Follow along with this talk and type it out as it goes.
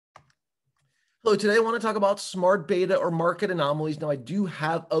Hello, today I want to talk about smart beta or market anomalies. Now, I do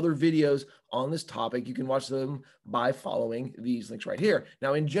have other videos on this topic. You can watch them by following these links right here.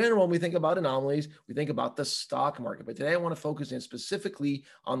 Now, in general, when we think about anomalies, we think about the stock market. But today I want to focus in specifically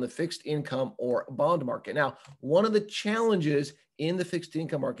on the fixed income or bond market. Now, one of the challenges in the fixed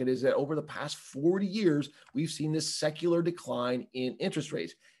income market is that over the past 40 years, we've seen this secular decline in interest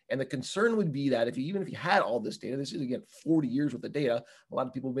rates. And the concern would be that even if you had all this data, this is again 40 years worth of data, a lot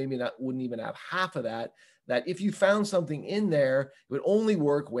of people maybe wouldn't even have half of that, that if you found something in there, it would only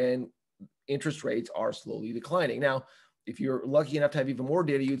work when interest rates are slowly declining. Now, if you're lucky enough to have even more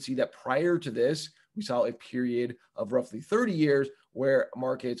data, you'd see that prior to this, we saw a period of roughly 30 years where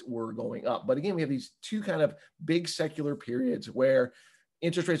markets were going up. But again, we have these two kind of big secular periods where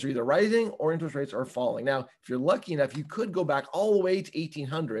interest rates are either rising or interest rates are falling. Now, if you're lucky enough, you could go back all the way to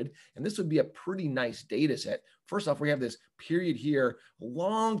 1800, and this would be a pretty nice data set. First off, we have this period here,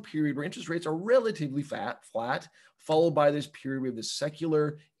 long period where interest rates are relatively flat, followed by this period. We have this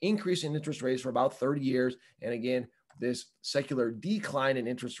secular increase in interest rates for about 30 years. And again, this secular decline in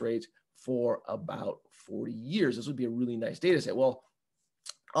interest rates for about 40 years. This would be a really nice data set. Well,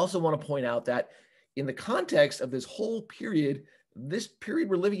 I also want to point out that in the context of this whole period, this period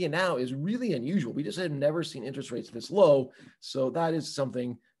we're living in now is really unusual. We just have never seen interest rates this low. So that is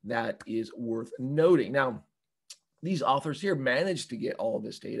something that is worth noting. Now, these authors here managed to get all of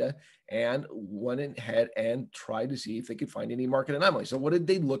this data and went ahead and tried to see if they could find any market anomalies. So what did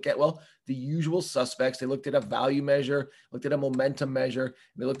they look at? Well, the usual suspects. They looked at a value measure, looked at a momentum measure, and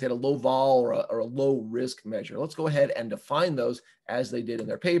they looked at a low vol or a low risk measure. Let's go ahead and define those as they did in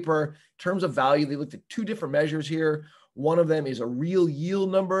their paper. In terms of value, they looked at two different measures here. One of them is a real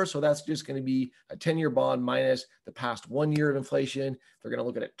yield number. So that's just going to be a 10-year bond minus the past 1 year of inflation. They're going to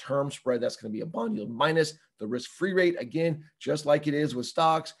look at a term spread. That's going to be a bond yield minus the risk-free rate. Again, just like it is with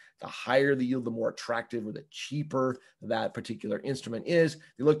stocks, the higher the yield, the more attractive or the cheaper that particular instrument is.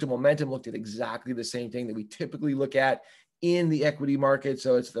 They looked at momentum, looked at exactly the same thing that we typically look at in the equity market.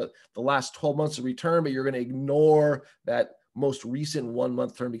 So it's the last 12 months of return, but you're going to ignore that most recent 1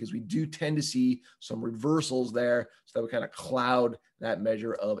 month term because we do tend to see some reversals there. So that would kind of cloud that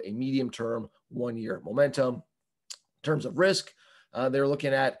measure of a medium term 1 year momentum. In terms of risk, they're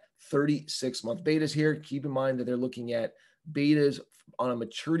looking at 36-month betas here. Keep in mind that they're looking at betas on a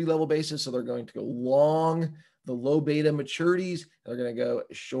maturity level basis. So they're going to go long the low beta maturities. They're going to go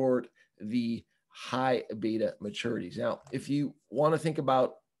short the high beta maturities. Now, if you want to think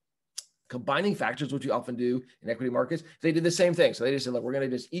about combining factors, which you often do in equity markets, they did the same thing. So they just said, look, we're going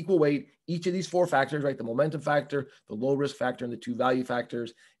to just equal weight each of these four factors, right? The momentum factor, the low risk factor, and the two value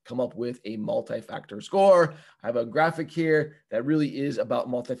factors, come up with a multi-factor score. I have a graphic here that really is about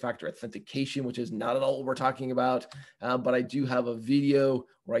multi-factor authentication, which is not at all what we're talking about. But I do have a video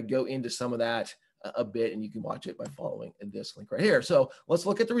where I go into some of that a bit, and you can watch it by following this link right here. So let's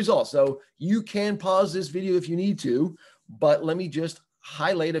look at the results. So you can pause this video if you need to, but let me just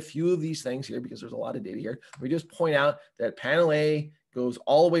highlight a few of these things here because there's a lot of data here. We just point out that panel A goes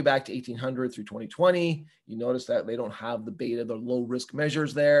all the way back to 1800 through 2020. You notice that they don't have the beta, the low risk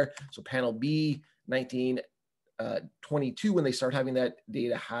measures there. So panel B, 1922, when they start having that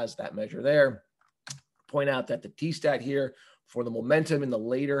data, has that measure there. Point out that the T-stat here for the momentum in the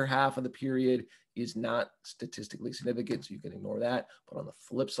later half of the period is not statistically significant, so you can ignore that. But on the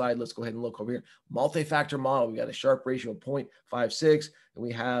flip side, let's go ahead and look over here. Multi-factor model, we got a Sharpe ratio of 0.56, and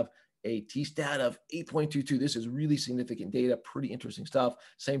we have a T-stat of 8.22. This is really significant data, pretty interesting stuff.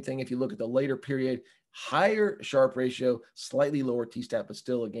 Same thing if you look at the later period, higher Sharpe ratio, slightly lower T-stat, but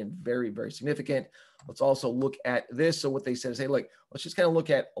still, again, very, very significant. Let's also look at this. So what they said is, hey, look, let's just kind of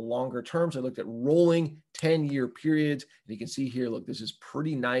look at a longer term. So I looked at rolling 10-year periods. And you can see here, look, this is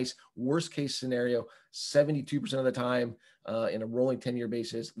pretty nice. Worst case scenario, 72% of the time in a rolling 10-year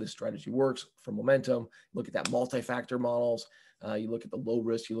basis, this strategy works for momentum. Look at that multi-factor models. You look at the low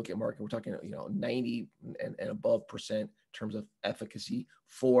risk, you look at market, we're talking, 90 and above percent in terms of efficacy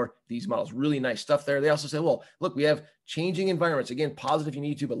for these models. Really nice stuff there. They also say, well, look, we have changing environments. Again, pause it if you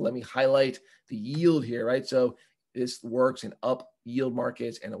need to, but let me highlight the yield here, right? So this works in up yield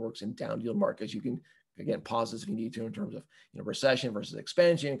markets and it works in down yield markets. You can, again, pause this if you need to in terms of recession versus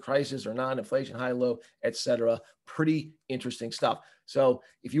expansion, crisis or non-inflation, high, low, etc. Pretty interesting stuff. So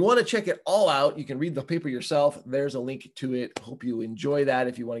if you want to check it all out, you can read the paper yourself. There's a link to it. Hope you enjoy that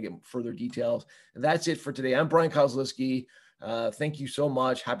if you want to get further details. And that's it for today. I'm Brian Kozlowski. Thank you so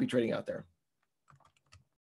much. Happy trading out there.